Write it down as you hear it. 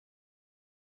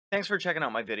Thanks for checking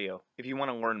out my video. If you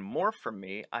want to learn more from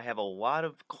me, I have a lot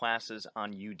of classes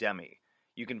on Udemy.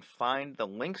 You can find the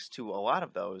links to a lot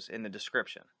of those in the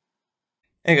description.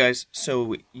 Hey guys,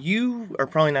 so you are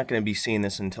probably not going to be seeing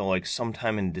this until like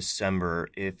sometime in December,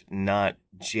 if not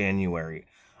January.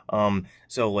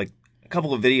 So a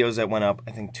couple of videos that went up,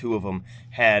 I think two of them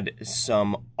had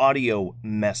some audio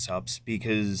mess ups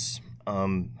because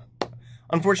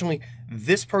unfortunately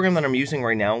this program that I'm using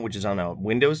right now, which is on a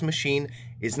Windows machine,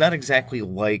 is not exactly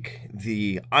like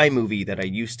the iMovie that I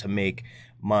used to make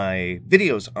my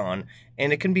videos on,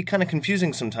 and it can be kind of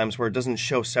confusing sometimes where it doesn't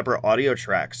show separate audio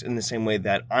tracks in the same way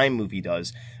that iMovie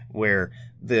does, where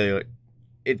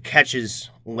it catches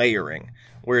layering,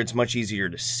 where it's much easier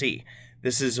to see.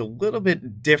 This is a little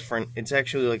bit different. It's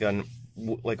actually like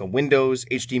a Windows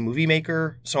HD movie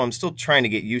maker, so I'm still trying to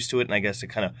get used to it, and I guess it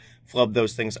kind of flubbed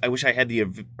those things. I wish I had the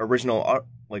original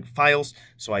files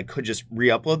so I could just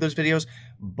re-upload those videos,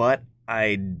 but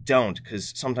I don't,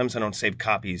 because sometimes I don't save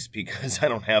copies because I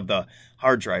don't have the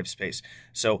hard drive space.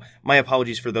 So my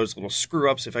apologies for those little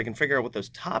screw-ups. If I can figure out what those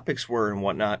topics were and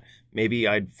whatnot, maybe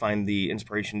I'd find the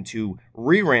inspiration to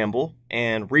re-ramble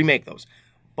and remake those.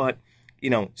 But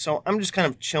so I'm just kind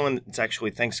of chilling. It's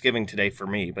actually Thanksgiving today for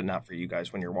me, but not for you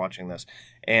guys when you're watching this.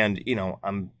 And,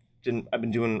 I've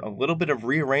been doing a little bit of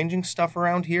rearranging stuff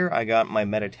around here. I got my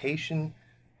meditation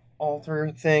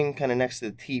altar thing kind of next to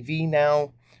the TV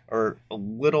now, or a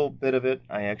little bit of it.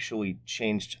 I actually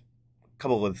changed a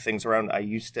couple of things around. I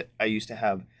used to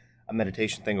have a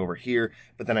meditation thing over here,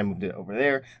 but then I moved it over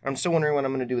there. I'm still wondering what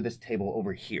I'm going to do with this table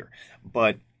over here.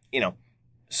 But,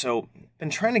 so I've been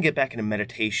trying to get back into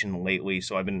meditation lately,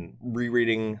 so I've been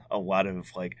rereading a lot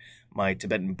of my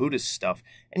Tibetan Buddhist stuff.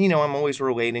 And I'm always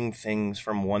relating things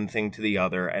from one thing to the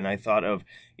other, and I thought of,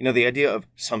 the idea of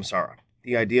samsara,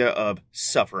 the idea of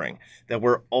suffering, that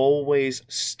we're always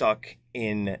stuck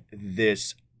in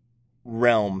this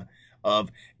realm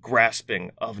of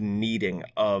grasping, of needing,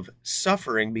 of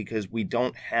suffering because we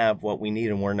don't have what we need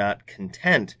and we're not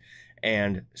content.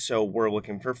 And so we're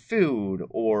looking for food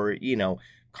or,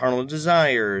 carnal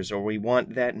desires, or we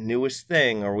want that newest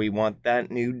thing, or we want that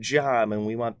new job, and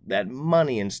we want that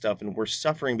money and stuff, and we're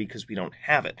suffering because we don't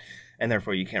have it. And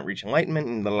therefore you can't reach enlightenment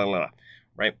and blah, blah, blah,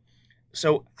 right?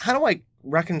 So how do I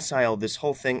reconcile this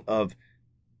whole thing of,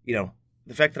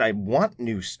 the fact that I want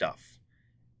new stuff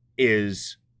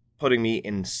is putting me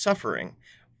in suffering,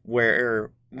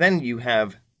 where then you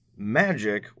have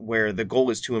magic where the goal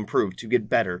is to improve, to get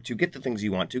better, to get the things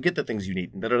you want, to get the things you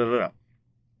need, da da da da.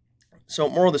 So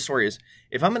moral of the story is,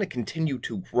 if I'm going to continue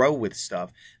to grow with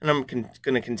stuff, and I'm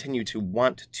going to continue to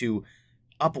want to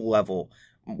up level,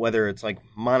 whether it's like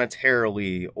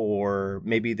monetarily, or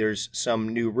maybe there's some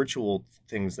new ritual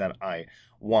things that I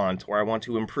want, or I want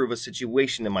to improve a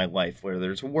situation in my life, whether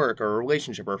there's work or a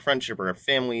relationship or a friendship or a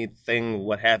family thing,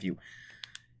 what have you.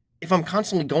 If I'm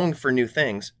constantly going for new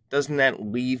things, doesn't that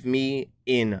leave me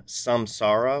in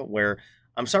samsara, where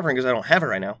I'm suffering because I don't have it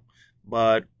right now,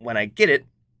 but when I get it,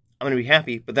 I'm going to be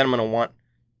happy, but then I'm going to want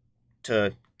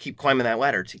to keep climbing that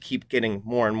ladder, to keep getting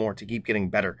more and more, to keep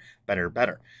getting better, better,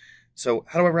 better. So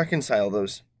how do I reconcile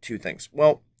those two things?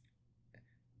 Well,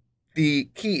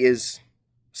 the key is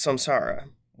samsara,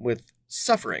 with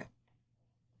suffering.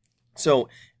 So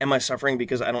am I suffering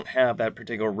because I don't have that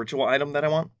particular ritual item that I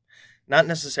want? Not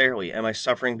necessarily. Am I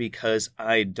suffering because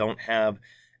I don't have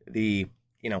the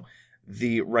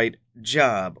right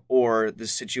job, or the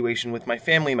situation with my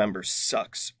family members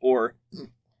sucks, or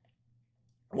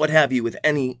what have you with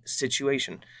any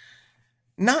situation?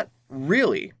 Not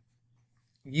really.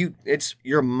 It's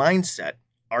your mindset.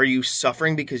 Are you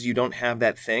suffering because you don't have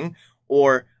that thing,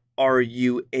 or are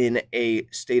you in a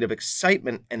state of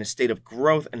excitement and a state of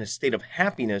growth and a state of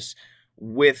happiness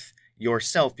with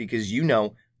yourself because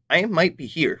I might be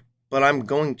here, but I'm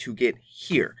going to get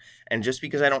here. And just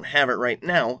because I don't have it right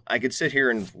now, I could sit here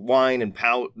and whine and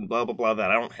pout and blah, blah, blah,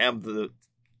 that I don't have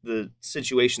the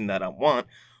situation that I want.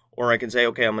 Or I can say,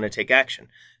 okay, I'm going to take action.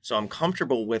 So I'm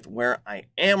comfortable with where I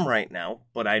am right now,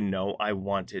 but I know I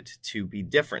want it to be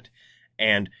different.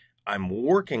 And I'm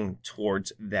working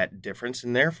towards that difference,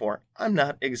 and therefore I'm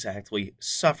not exactly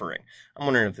suffering. I'm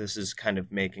wondering if this is kind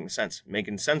of making sense.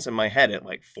 Making sense in my head at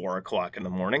like 4 o'clock in the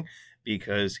morning,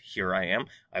 because here I am.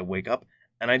 I wake up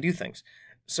and I do things.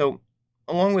 So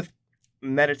along with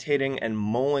meditating and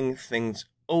mulling things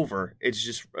over, it's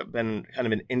just been kind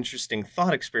of an interesting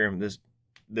thought experiment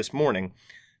this morning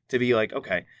to be like,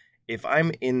 okay, if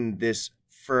I'm in this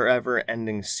forever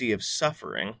ending sea of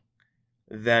suffering,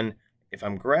 then if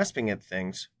I'm grasping at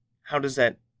things, how does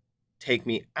that take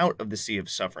me out of the sea of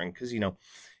suffering? Because,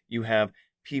 you have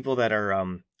people that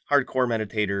are hardcore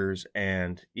meditators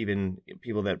and even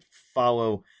people that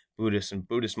follow Buddhists and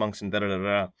Buddhist monks and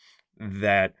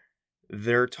that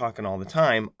they're talking all the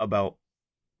time about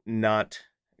not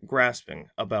grasping,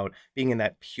 about being in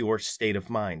that pure state of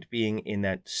mind, being in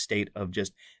that state of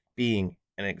just being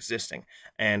and existing.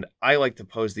 And I like to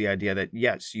pose the idea that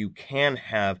yes, you can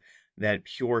have that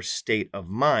pure state of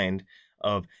mind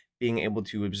of being able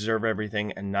to observe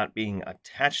everything and not being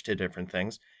attached to different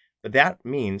things. But that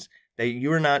means that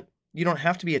you don't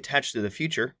have to be attached to the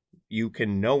future. You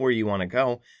can know where you want to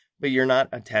go, but you're not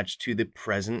attached to the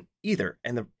present either.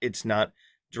 And it's not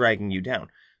dragging you down.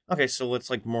 Okay, so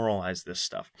let's like moralize this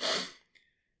stuff.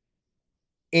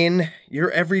 In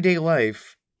your everyday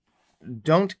life,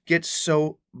 don't get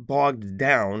so bogged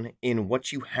down in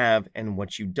what you have and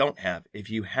what you don't have. If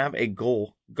you have a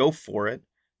goal, go for it,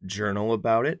 journal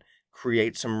about it,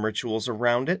 create some rituals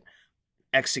around it,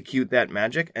 execute that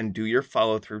magic, and do your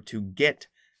follow through to get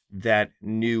that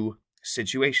new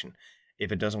situation.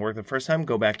 If it doesn't work the first time,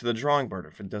 go back to the drawing board.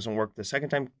 If it doesn't work the second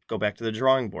time, go back to the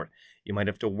drawing board. You might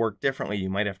have to work differently. You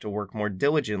might have to work more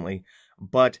diligently,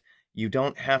 but you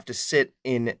don't have to sit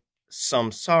in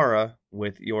samsara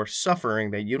with your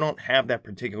suffering that you don't have that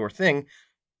particular thing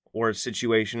or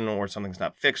situation or something's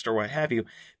not fixed or what have you,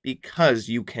 because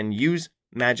you can use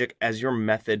magic as your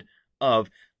method of,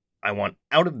 I want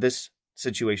out of this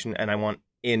situation and I want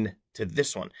into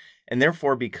this one. And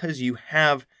therefore, because you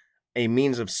have a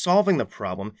means of solving the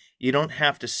problem, you don't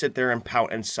have to sit there and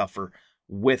pout and suffer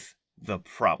with the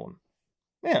problem.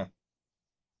 Yeah.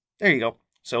 There you go.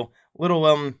 So,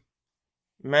 little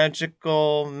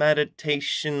magical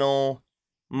meditational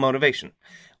motivation.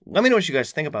 Let me know what you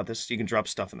guys think about this. You can drop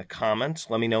stuff in the comments.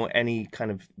 Let me know any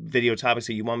kind of video topics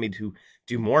that you want me to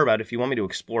do more about. If you want me to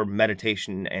explore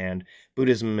meditation and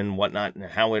Buddhism and whatnot and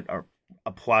how it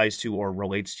applies to or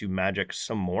relates to magic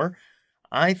some more,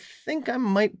 I think I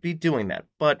might be doing that.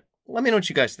 But let me know what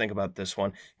you guys think about this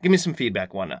one. Give me some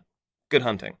feedback, why not? Good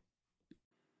hunting.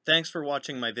 Thanks for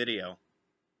watching my video.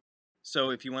 So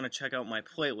if you want to check out my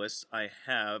playlists, I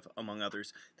have, among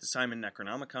others, the Simon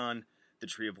Necronomicon, the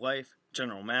Tree of Life,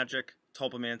 General Magic,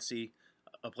 Tulpamancy,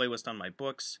 a playlist on my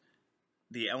books,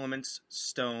 the elements,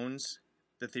 stones,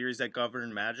 the theories that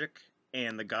govern magic,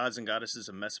 and the gods and goddesses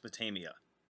of Mesopotamia.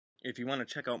 If you want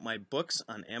to check out my books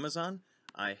on Amazon,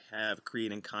 I have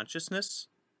Creating Consciousness,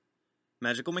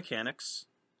 Magical Mechanics,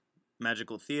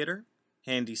 Magical Theater,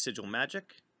 Handy Sigil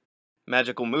Magic,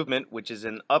 Magical Movement, which is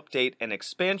an update and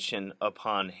expansion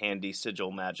upon Handy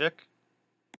Sigil Magic,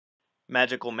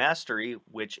 Magical Mastery,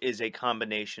 which is a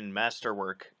combination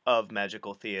masterwork of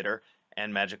Magical Theater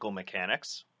and Magical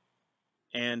Mechanics,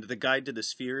 and The Guide to the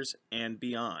Spheres and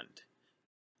Beyond.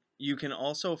 You can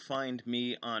also find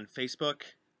me on Facebook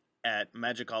at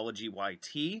Magickology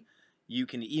YT. You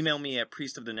can email me at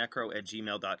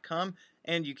priestofthenecro@gmail.com,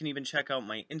 and you can even check out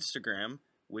my Instagram,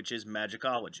 which is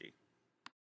Magickology.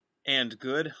 And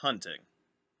good hunting.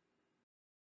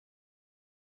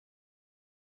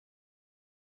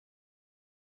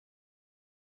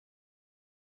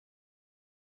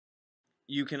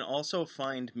 You can also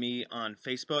find me on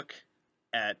Facebook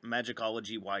at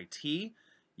Magickology YT.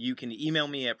 You can email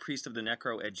me at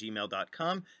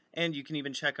priestofthenecro@gmail.com, and you can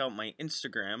even check out my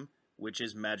Instagram, which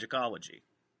is Magickology.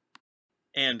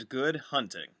 And good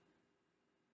hunting.